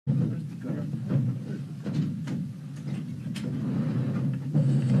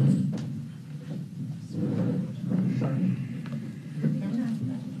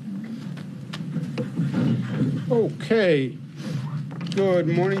Okay, good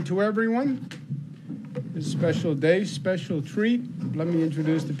morning to everyone. It's a special day, special treat. Let me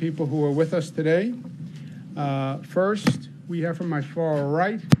introduce the people who are with us today. First, we have from my far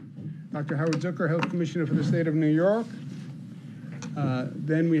right, Dr. Howard Zucker, Health Commissioner for the State of New York.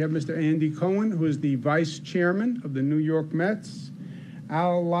 Then we have Mr. Andy Cohen, who is the Vice Chairman of the New York Mets.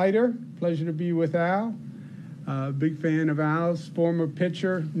 Al Leiter, pleasure to be with Al. Big fan of Al's, former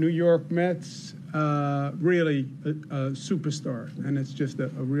pitcher, New York Mets. Really a superstar, and it's just a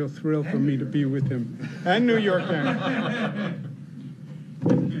real thrill for me to be with him. And New York Yankees.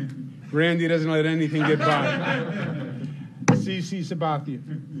 Randy doesn't let anything get by. C.C. Sabathia,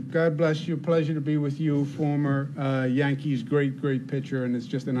 God bless you. Pleasure to be with you, former Yankees great pitcher, and it's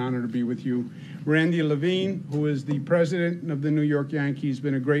just an honor to be with you. Randy Levine, who is the president of the New York Yankees,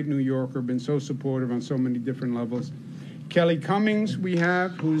 been a great New Yorker, been so supportive on so many different levels. Kelly Cummings, we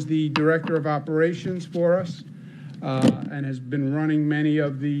have, who's the Director of Operations for us and has been running many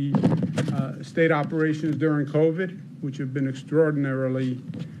of the state operations during COVID, which have been extraordinarily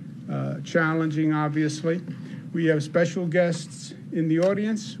challenging, obviously. We have special guests in the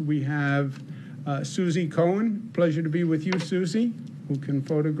audience. We have Susie Cohen. Pleasure to be with you, Susie, who can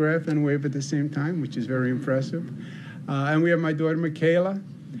photograph and wave at the same time, which is very impressive. And we have my daughter, Michaela,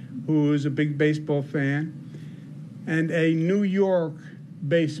 who is a big baseball fan and a New York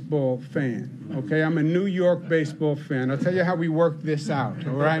baseball fan. Okay, I'm a New York baseball fan. I'll tell you how we work this out,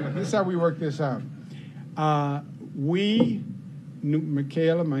 all right? This is how we work this out.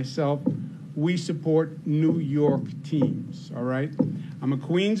 Michaela, myself, we support New York teams, all right? I'm a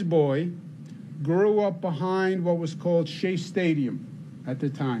Queens boy, grew up behind what was called Shea Stadium at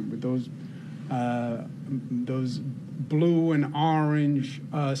the time, with those blue and orange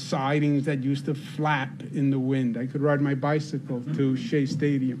sidings that used to flap in the wind. I could ride my bicycle to Shea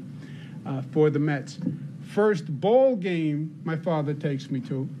Stadium for the Mets. First ball game my father takes me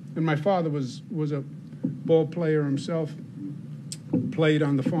to, and my father was a ball player himself, played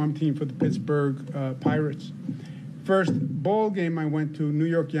on the farm team for the Pittsburgh Pirates. First ball game I went to, New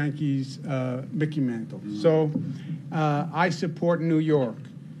York Yankees, Mickey Mantle. So I support New York.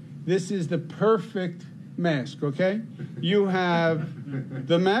 This is the perfect mask, okay? You have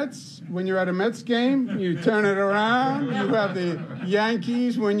the Mets when you're at a Mets game, you turn it around. You have the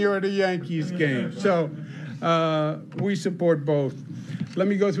Yankees when you're at a Yankees game. So we support both. Let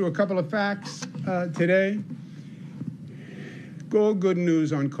me go through a couple of facts today. All good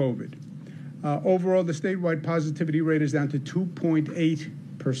news on COVID. Overall, the statewide positivity rate is down to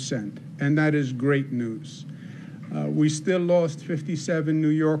 2.8%, and that is great news. We still lost 57 New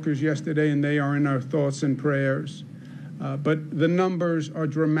Yorkers yesterday, and they are in our thoughts and prayers. But the numbers are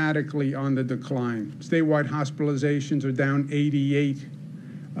dramatically on the decline. Statewide hospitalizations are down 88,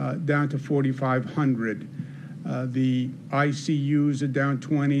 down to 4,500. The ICUs are down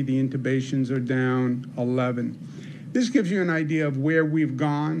 20. The intubations are down 11. This gives you an idea of where we've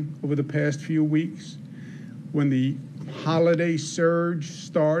gone over the past few weeks. When the holiday surge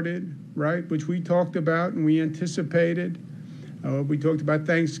started, right, which we talked about and we anticipated. We talked about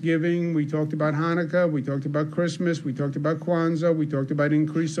Thanksgiving, we talked about Hanukkah, we talked about Christmas, we talked about Kwanzaa, we talked about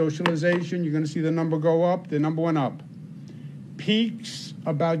increased socialization. You're going to see the number go up. The number went up. Peaks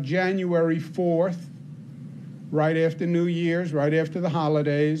about January 4th, right after New Year's, right after the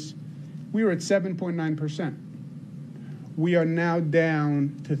holidays. We were at 7.9%. We are now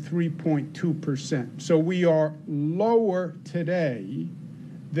down to 3.2%. So we are lower today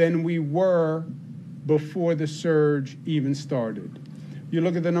than we were before the surge even started. You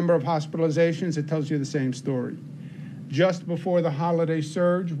look at the number of hospitalizations, it tells you the same story. Just before the holiday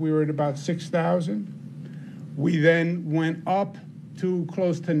surge, we were at about 6,000. We then went up to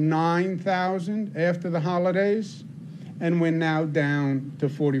close to 9,000 after the holidays, and we're now down to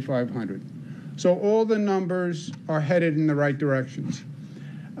 4,500. So all the numbers are headed in the right directions.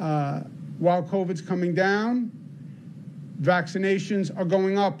 While COVID's coming down, vaccinations are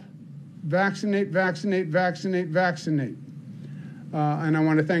going up. Vaccinate, vaccinate, vaccinate, vaccinate. And I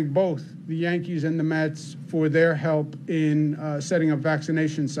want to thank both the Yankees and the Mets for their help in setting up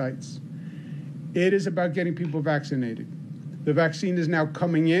vaccination sites. It is about getting people vaccinated. The vaccine is now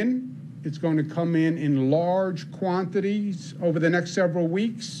coming in. It's going to come in large quantities over the next several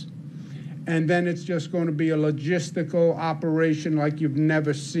weeks. And then it's just going to be a logistical operation like you've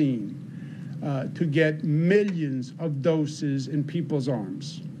never seen to get millions of doses in people's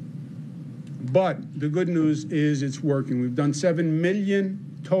arms. But the good news is it's working. We've done 7 million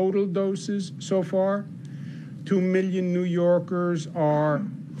total doses so far. 2 million New Yorkers are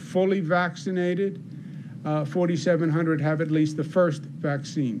fully vaccinated. 4,700 have at least the first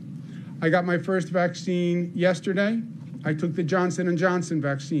vaccine. I got my first vaccine yesterday. I took the Johnson & Johnson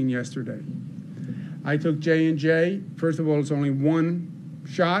vaccine yesterday. I took J&J. First of all, it's only one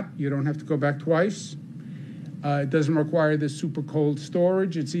shot. You don't have to go back twice. It doesn't require this super cold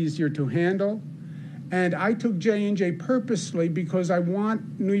storage. It's easier to handle. And I took J&J purposely because I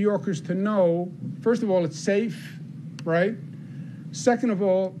want New Yorkers to know, first of all, it's safe, right? Second of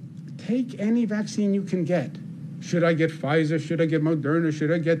all, take any vaccine you can get. Should I get Pfizer? Should I get Moderna?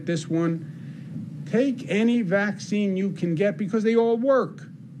 Should I get this one? Take any vaccine you can get because they all work.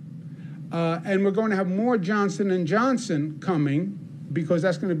 And we're going to have more Johnson & Johnson coming because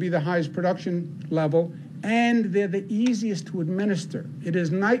that's going to be the highest production level, and they're the easiest to administer. It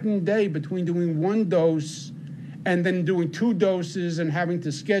is night and day between doing one dose and then doing 2 doses and having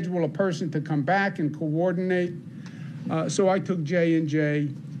to schedule a person to come back and coordinate. So I took J&J.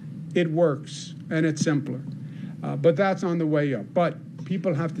 It works, and it's simpler. But that's on the way up. But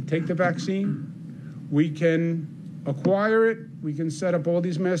people have to take the vaccine. We can acquire it. We can set up all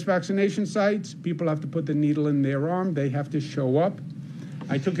these mass vaccination sites. People have to put the needle in their arm. They have to show up.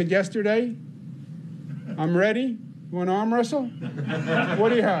 I took it yesterday. I'm ready. You want to arm wrestle? What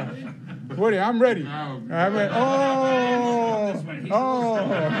do you have? What do you? I'm ready. I'm ready.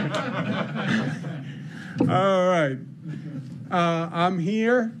 All right. I'm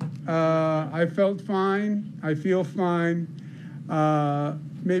here. I felt fine. I feel fine.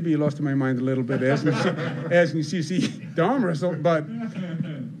 Maybe you lost my mind a little bit asking CC to arm wrestle, but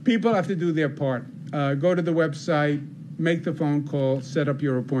people have to do their part. Go to the website, make the phone call, set up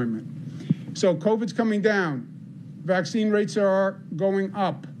your appointment. So COVID's coming down. Vaccine rates are going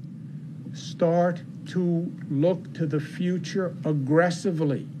up. Start to look to the future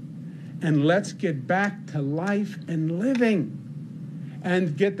aggressively. And let's get back to life and living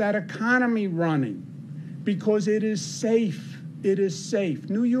and get that economy running because it is safe. It is safe.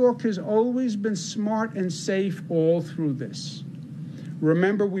 New York has always been smart and safe all through this.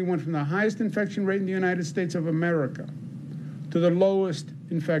 Remember, we went from the highest infection rate in the United States of America to the lowest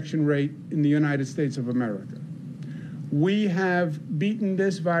infection rate in the United States of America. We have beaten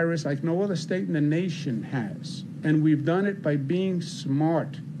this virus like no other state in the nation has, and we've done it by being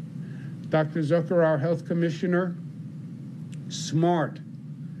smart. Dr. Zucker, our health commissioner, smart.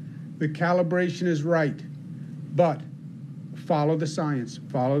 The calibration is right, but follow the science,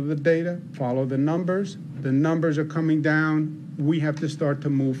 follow the data, follow the numbers. The numbers are coming down. We have to start to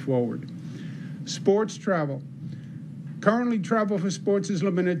move forward. Sports travel. Currently, travel for sports is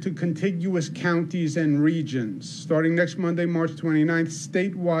limited to contiguous counties and regions. Starting next Monday, March 29th,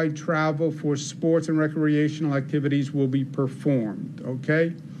 statewide travel for sports and recreational activities will be performed,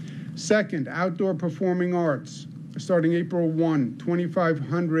 okay? Second, outdoor performing arts. Starting April 1,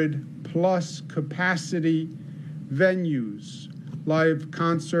 2,500 plus capacity venues, live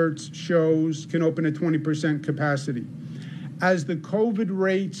concerts, shows can open at 20% capacity. As the COVID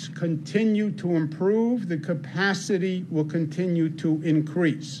rates continue to improve, the capacity will continue to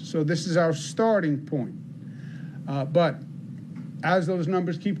increase. So this is our starting point. But as those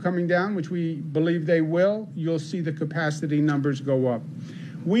numbers keep coming down, which we believe they will, you'll see the capacity numbers go up.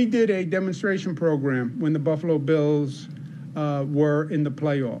 We did a demonstration program when the Buffalo Bills were in the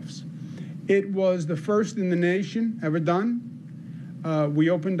playoffs. It was the first in the nation ever done. We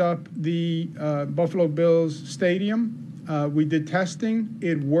opened up the Buffalo Bills Stadium. We did testing.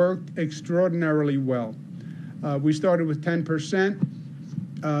 It worked extraordinarily well. We started with 10%.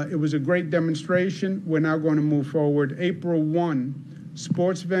 It was a great demonstration. We're now going to move forward. April 1,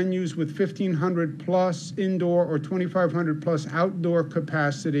 sports venues with 1,500 plus indoor or 2,500 plus outdoor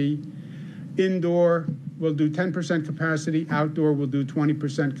capacity. Indoor will do 10% capacity. Outdoor will do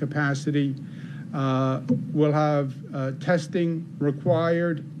 20% capacity. We'll have testing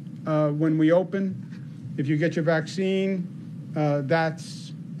required when we open. If you get your vaccine, I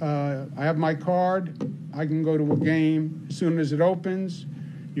have my card. I can go to a game as soon as it opens.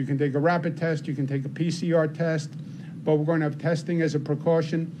 You can take a rapid test. You can take a PCR test. But we're going to have testing as a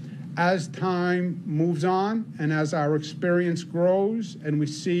precaution. As time moves on and as our experience grows and we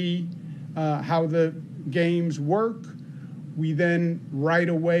see how the games work, we then right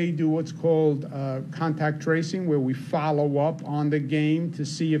away do what's called contact tracing, where we follow up on the game to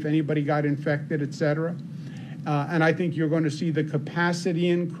see if anybody got infected, et cetera. And I think you're going to see the capacity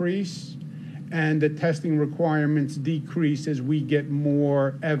increase and the testing requirements decrease as we get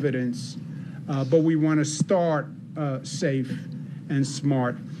more evidence. But we want to start safe and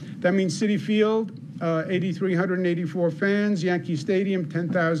smart. That means Citi Field, 8,384 fans. Yankee Stadium,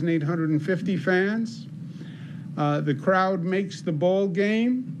 10,850 fans. The crowd makes the ball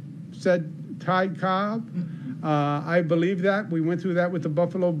game, said Ty Cobb. I believe that. We went through that with the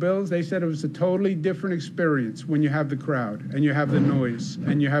Buffalo Bills. They said it was a totally different experience when you have the crowd and you have the noise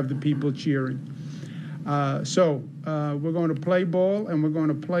and you have the people cheering. So we're going to play ball, and we're going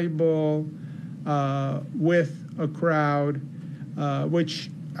to play ball with a crowd, which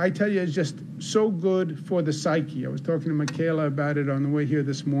I tell you is just so good for the psyche. I was talking to Michaela about it on the way here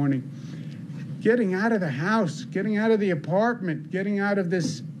this morning. Getting out of the house, getting out of the apartment, getting out of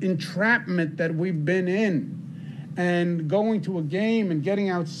this entrapment that we've been in, and going to a game and getting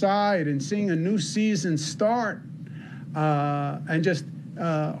outside and seeing a new season start, and just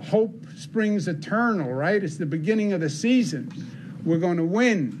hope springs eternal, right? It's the beginning of the season. We're going to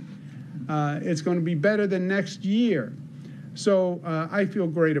win. It's going to be better than next year. So I feel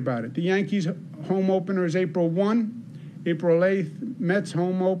great about it. The Yankees home opener is April 1. April 8th, Mets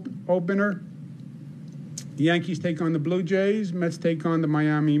home opener. The Yankees take on the Blue Jays. Mets take on the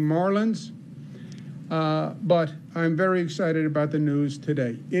Miami Marlins. But I'm very excited about the news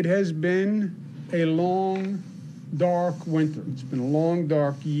today. It has been a long, dark winter. It's been a long,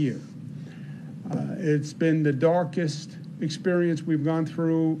 dark year. It's been the darkest experience we've gone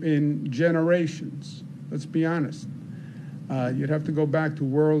through in generations. Let's be honest. You'd have to go back to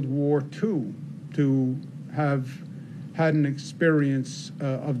World War II to have had an experience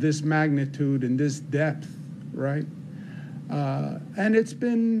of this magnitude and this depth, right? And it's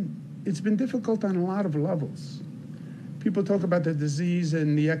been difficult on a lot of levels. People talk about the disease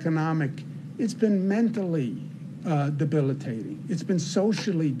and the economic. It's been mentally debilitating. It's been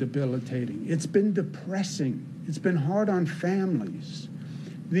socially debilitating. It's been depressing. It's been hard on families.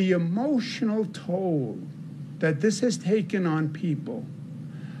 The emotional toll that this has taken on people,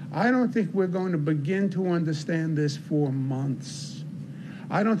 I don't think we're going to begin to understand this for months.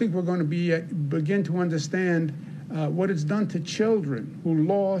 I don't think we're going to begin to understand what it's done to children who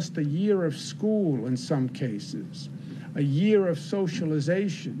lost a year of school in some cases, a year of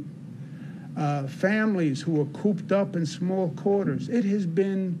socialization, families who are cooped up in small quarters. It has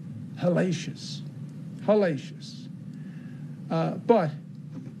been hellacious. But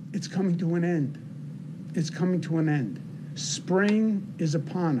it's coming to an end. It's coming to an end. Spring is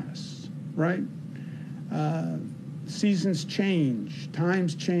upon us, right? Seasons change,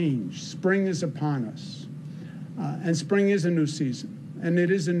 times change. Spring is upon us. And spring is a new season, and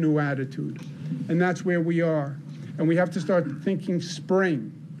it is a new attitude. And that's where we are. And we have to start thinking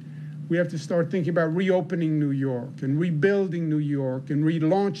spring. We have to start thinking about reopening New York and rebuilding New York and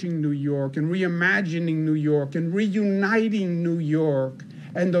relaunching New York and reimagining New York and reuniting New York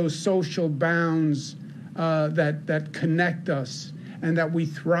and those social bounds that connect us and that we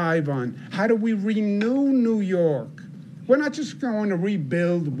thrive on. How do we renew New York? We're not just going to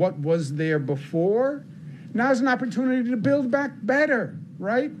rebuild what was there before. Now's an opportunity to build back better,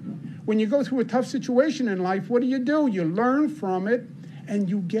 right? When you go through a tough situation in life, what do? You learn from it, and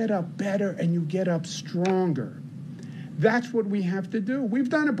you get up better, and you get up stronger. That's what we have to do. We've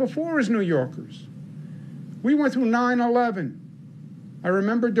done it before as New Yorkers. We went through 9/11. I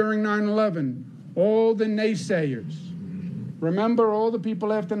remember during 9/11, all the naysayers. Remember all the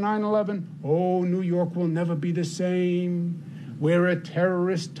people after 9/11? Oh, New York will never be the same. We're a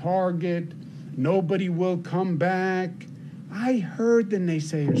terrorist target. Nobody will come back. I heard the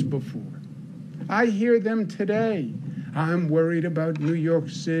naysayers before. I hear them today. I'm worried about New York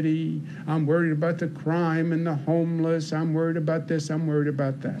City. I'm worried about the crime and the homeless. I'm worried about this. I'm worried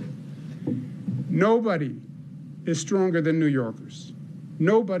about that. Nobody is stronger than New Yorkers.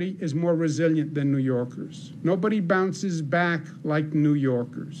 Nobody is more resilient than New Yorkers. Nobody bounces back like New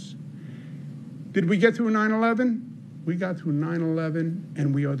Yorkers. Did we get through 9/11? We got through 9/11,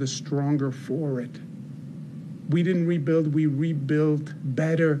 and we are the stronger for it. We didn't rebuild, we rebuilt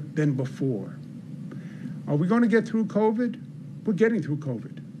better than before. Are we going to get through COVID? We're getting through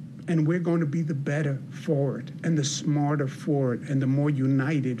COVID. And we're going to be the better for it, and the smarter for it, and the more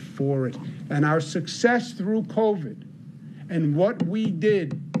united for it. And our success through COVID and what we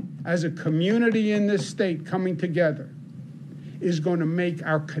did as a community in this state coming together is going to make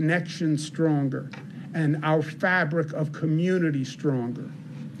our connection stronger and our fabric of community stronger.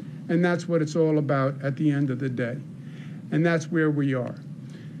 And that's what it's all about at the end of the day. And that's where we are.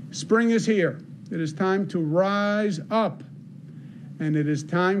 Spring is here. It is time to rise up. And it is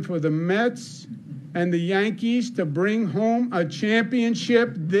time for the Mets and the Yankees to bring home a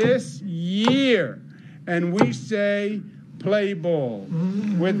championship this year. And we say, play ball.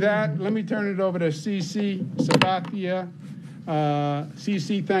 With that, let me turn it over to Cece Sabathia.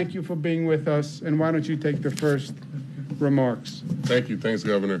 Cece, thank you for being with us. And why don't you take the first remarks? Thank you. Thanks,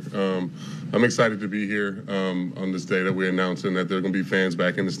 Governor. I'm excited to be here on this day that we're announcing that there are going to be fans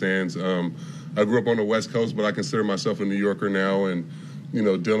back in the stands. I grew up on the West Coast, but I consider myself a New Yorker now. And, you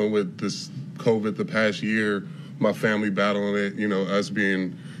know, dealing with this COVID the past year, my family battling it, you know, us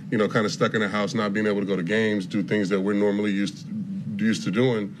being, you know, kind of stuck in the house, not being able to go to games, do things that we're normally used to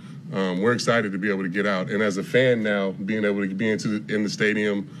doing. We're excited to be able to get out. And as a fan now, being able to be in the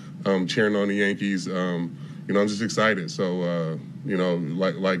stadium, cheering on the Yankees, you know, I'm just excited. So, you know,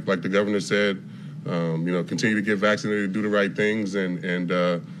 like the governor said, you know, continue to get vaccinated, do the right things, and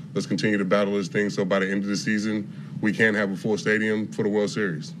let's continue to battle this thing so by the end of the season, we can have a full stadium for the World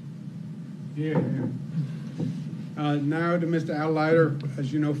Series. Yeah. Now to Mr. Al Leiter,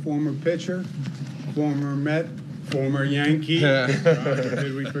 as you know, former pitcher, former Met, former Yankee,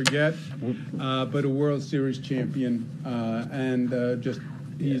 did we forget? But a World Series champion, and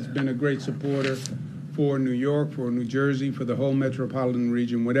he's been a great supporter for New York, for New Jersey, for the whole metropolitan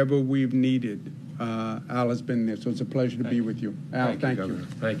region. Whatever we've needed, Al has been there. So it's a pleasure to be with you. Al, thank you.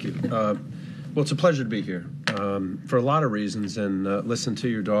 Thank you. Well, it's a pleasure to be here for a lot of reasons, and listen to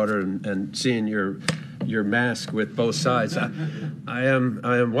your daughter and seeing your mask with both sides. I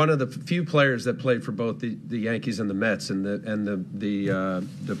am one of the few players that played for both the Yankees and the Mets, and the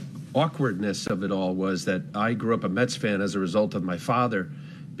awkwardness of it all was that I grew up a Mets fan as a result of my father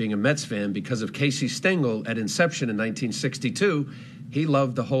being a Mets fan because of Casey Stengel at inception in 1962. He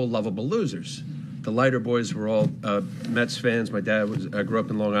loved the whole Lovable Losers. The Leiter boys were all Mets fans. My dad I grew up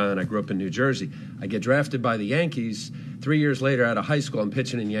in Long Island. I grew up in New Jersey. I get drafted by the Yankees. 3 years later, out of high school, I'm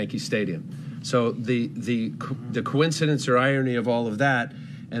pitching in Yankee Stadium. So the coincidence or irony of all of that,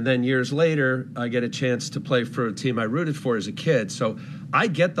 and then years later, I get a chance to play for a team I rooted for as a kid. So I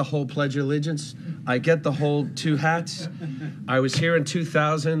get the whole Pledge of Allegiance. I get the whole two hats. I was here in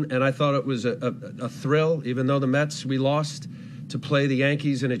 2000, and I thought it was a thrill, even though the Mets, we lost. To play the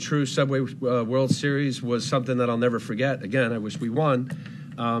Yankees in a true Subway World Series was something that I'll never forget. Again, I wish we won.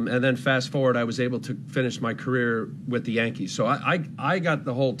 And then fast forward, I was able to finish my career with the Yankees. So I got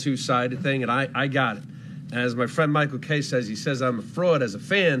the whole two-sided thing, and I got it. As my friend Michael Kay says, he says I'm a fraud as a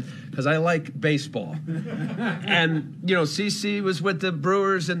fan because I like baseball. And, you know, CC was with the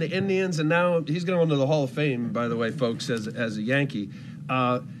Brewers and the Indians, and now he's going into the Hall of Fame, by the way, folks, as a Yankee.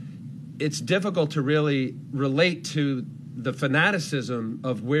 It's difficult to really relate to the fanaticism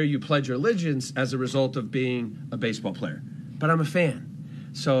of where you pledge your allegiance as a result of being a baseball player. But I'm a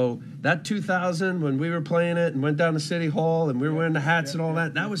fan. So that 2000, when we were playing it and went down to City Hall and we were wearing the hats and all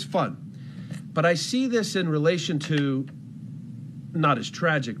that, that was fun. But I see this in relation to, not as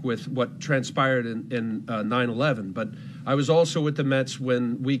tragic with what transpired in 9/11, but I was also with the Mets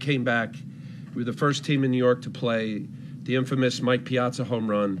when we came back. We were the first team in New York to play the infamous Mike Piazza home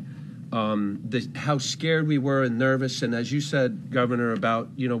run. How scared we were and nervous, and as you said, Governor, about,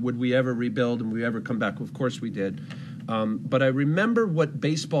 you know, would we ever rebuild and would we ever come back? Well, of course we did. But I remember what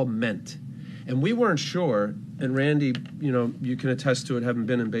baseball meant, and we weren't sure. And Randy, you know, you can attest to it, having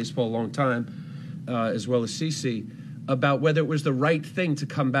been in baseball a long time, as well as CC, about whether it was the right thing to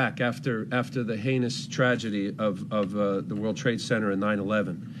come back after the heinous tragedy of the World Trade Center in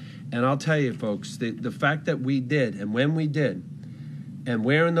 9/11. And I'll tell you, folks, the fact that we did, and when we did, and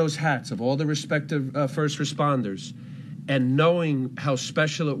wearing those hats of all the respective first responders, and knowing how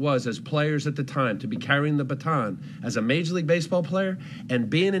special it was as players at the time to be carrying the baton as a Major League Baseball player and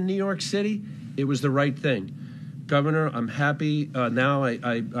being in New York City, it was the right thing. Governor, I'm happy. Now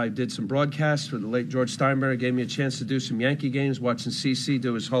I did some broadcasts for the late George Steinbrenner. Gave me a chance to do some Yankee games, watching CC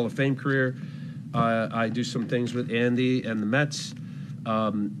do his Hall of Fame career. I do some things with Andy and the Mets.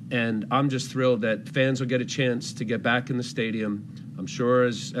 And I'm just thrilled that fans will get a chance to get back in the stadium. I'm sure,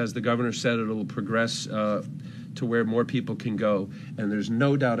 as the governor said, it will progress to where more people can go. And there's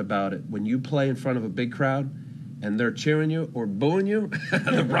no doubt about it. When you play in front of a big crowd and they're cheering you or booing you,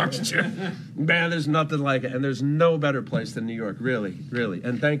 the Bronx cheer, man, there's nothing like it. And there's no better place than New York, really, really.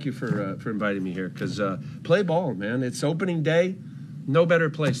 And thank you for inviting me here, because play ball, man. It's opening day. No better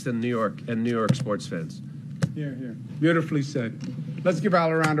place than New York and New York sports fans. Here, here. Beautifully said. Let's give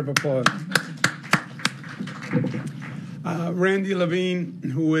Al a round of applause. Randy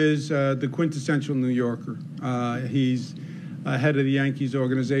Levine, who is the quintessential New Yorker. He's head of the Yankees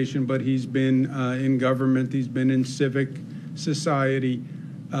organization, but he's been in government. He's been in civic society.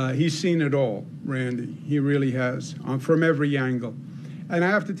 He's seen it all, Randy. He really has, from every angle. And I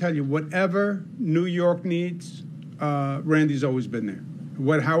have to tell you, whatever New York needs, Randy's always been there.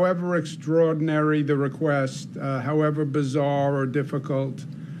 However extraordinary the request, however bizarre or difficult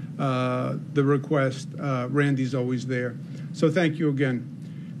the request, Randy's always there. So thank you again,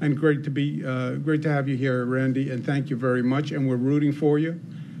 and great to have you here, Randy. And thank you very much. And we're rooting for you,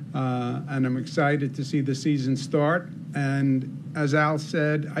 and I'm excited to see the season start. And as Al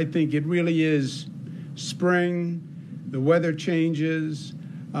said, I think it really is spring, the weather changes,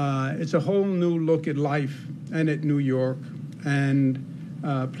 it's a whole new look at life and at New York, and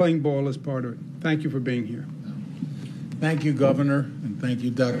playing ball is part of it. Thank you for being here. Thank you, Governor, and thank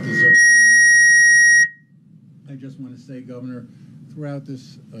you, Dr. Zucker. I just want to say, Governor, throughout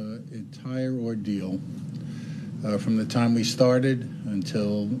this entire ordeal, from the time we started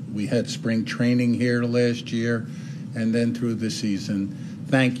until we had spring training here last year, and then through the season,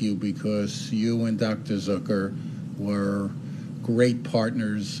 thank you, because you and Dr. Zucker were great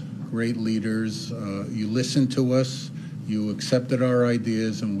partners, great leaders. You listened to us, you accepted our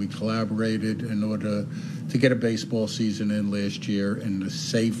ideas, and we collaborated in order to get a baseball season in last year in a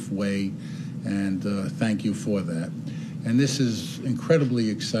safe way, and thank you for that. And this is incredibly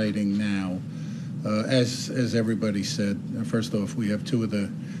exciting now. As everybody said, first off, we have two of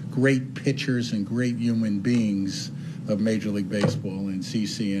the great pitchers and great human beings of Major League Baseball in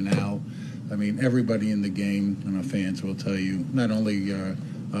CeCe and Al. I mean, everybody in the game and our fans will tell you, not only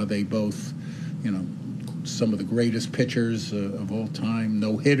are they both, some of the greatest pitchers of all time,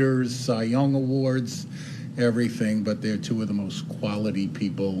 no-hitters, Cy Young Awards, everything, but they're two of the most quality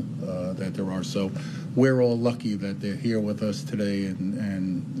people that there are. So we're all lucky that they're here with us today,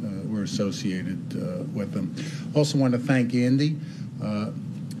 and we're associated with them. Also want to thank Andy,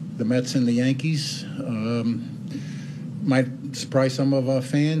 the Mets and the Yankees. Might surprise some of our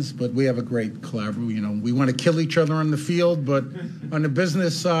fans, but we have a great collaboration. We want to kill each other on the field, but on the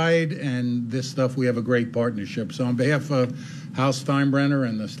business side and this stuff, we have a great partnership. So on behalf of Hal Steinbrenner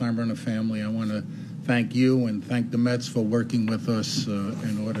and the Steinbrenner family, I want to thank you and thank the Mets for working with us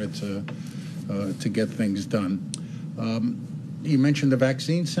in order to get things done. You mentioned the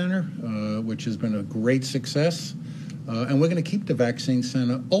vaccine center, which has been a great success. And we're going to keep the vaccine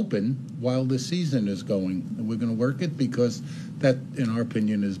center open while the season is going. And we're going to work it because that, in our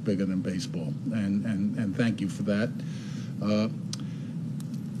opinion, is bigger than baseball. And thank you for that.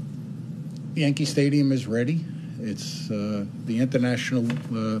 Yankee Stadium is ready. It's the International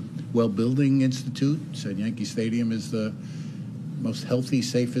Well Building Institute said Yankee Stadium is the most healthy,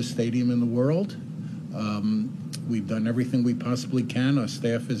 safest stadium in the world. We've done everything we possibly can. Our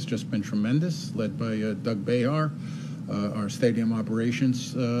staff has just been tremendous, led by Doug Behar, our stadium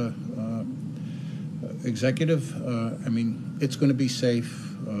operations executive. I mean, it's going to be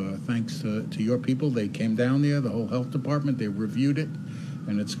safe thanks to your people. They came down there, the whole health department, they reviewed it,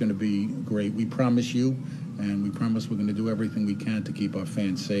 and it's going to be great. We promise you, and we promise we're going to do everything we can to keep our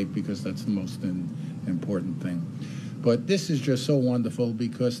fans safe, because that's the most important thing. But this is just so wonderful,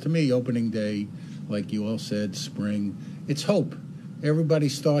 because to me, opening day, like you all said, spring, it's hope. Everybody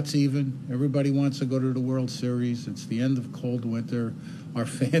starts even. Everybody wants to go to the World Series. It's the end of cold winter. Our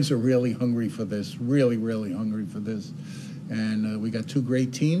fans are really hungry for this, really, really hungry for this. And we got two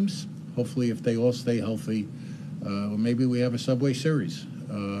great teams. Hopefully, if they all stay healthy, maybe we have a Subway Series.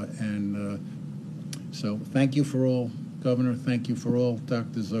 So thank you for all, Governor. Thank you for all,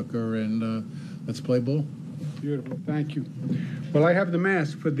 Dr. Zucker. And let's play ball. Beautiful. Thank you. Well, I have the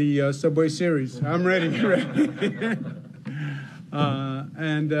mask for the Subway Series. I'm ready.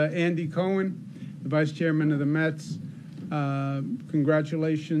 And Andy Cohen, the Vice Chairman of the Mets,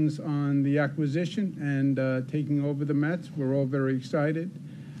 congratulations on the acquisition and taking over the Mets. We're all very excited.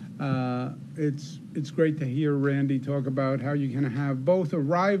 It's great to hear Randy talk about how you can have both a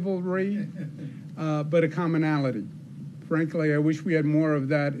rivalry but a commonality. Frankly, I wish we had more of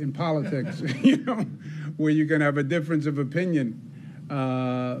that in politics, where you can have a difference of opinion,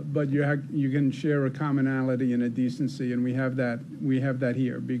 but you can share a commonality and a decency, and we have that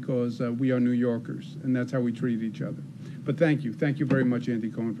here because we are New Yorkers, and that's how we treat each other. But thank you very much,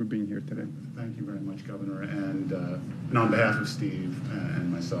 Andy Cohen, for being here today. Thank you very much, Governor, and on behalf of Steve and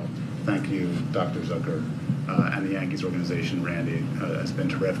myself, thank you, Dr. Zucker, and the Yankees organization. Randy has been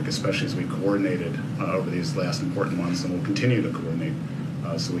terrific, especially as we coordinated over these last important months, and we'll continue to coordinate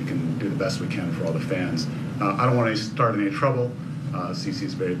so we can do the best we can for all the fans. I don't want to start any trouble. CeCe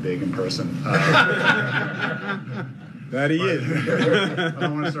is very big in person. That he is. I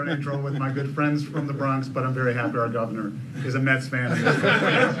don't want to start any trouble with my good friends from the Bronx, but I'm very happy our governor is a Mets fan.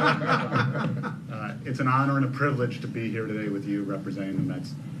 It's an honor and a privilege to be here today with you representing the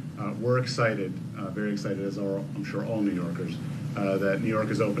Mets. We're excited, very excited, as are, I'm sure, all New Yorkers, that New York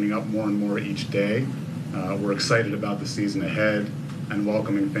is opening up more and more each day. We're excited about the season ahead and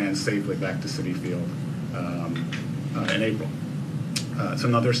welcoming fans safely back to Citi Field in April. It's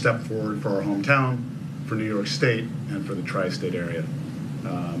another step forward for our hometown, for New York State, and for the tri-state area.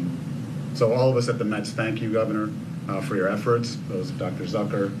 So all of us at the Mets thank you, Governor, for your efforts, those of Dr.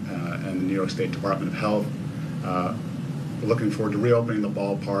 Zucker and the New York State Department of Health. we're looking forward to reopening the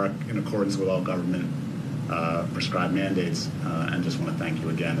ballpark in accordance with all government prescribed mandates, and just want to thank you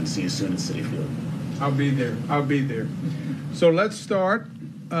again and see you soon at Citi Field. I'll be there. I'll be there. So let's start.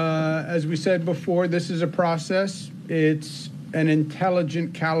 As we said before, this is a process. It's an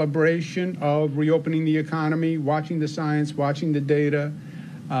intelligent calibration of reopening the economy, watching the science, watching the data.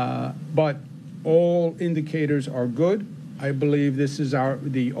 But all indicators are good. I believe this is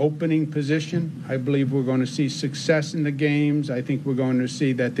the opening position. I believe we're going to see success in the games. I think we're going to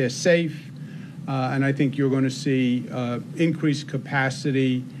see that they're safe. And I think you're going to see increased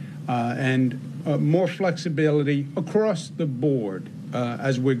capacity and more flexibility across the board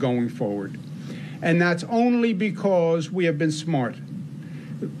as we're going forward. And that's only because we have been smart.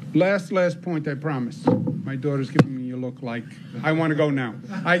 Last point, I promise. My daughter's giving me a look like, I want to go now.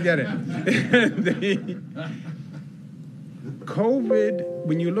 I get it. COVID,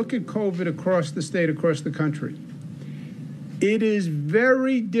 when you look at COVID across the state, across the country, it is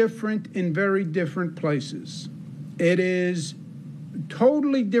very different in very different places. It is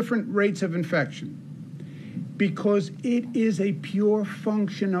totally different rates of infection because it is a pure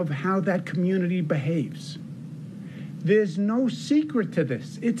function of how that community behaves. There's no secret to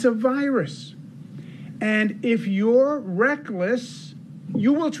this. It's a virus. And if you're reckless,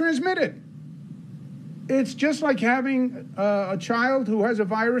 you will transmit it. It's just like having a child who has a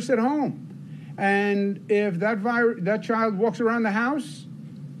virus at home. And if that child walks around the house,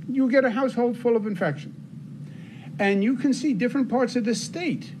 you get a household full of infection. And you can see different parts of this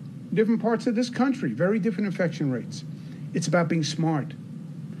state, different parts of this country, very different infection rates. It's about being smart.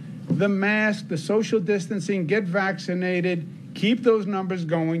 The mask, the social distancing, get vaccinated, keep those numbers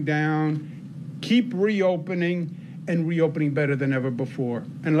going down, keep reopening, and reopening better than ever before.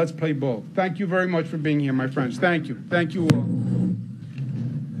 And let's play ball. Thank you very much for being here, my friends. Thank you. Thank you all.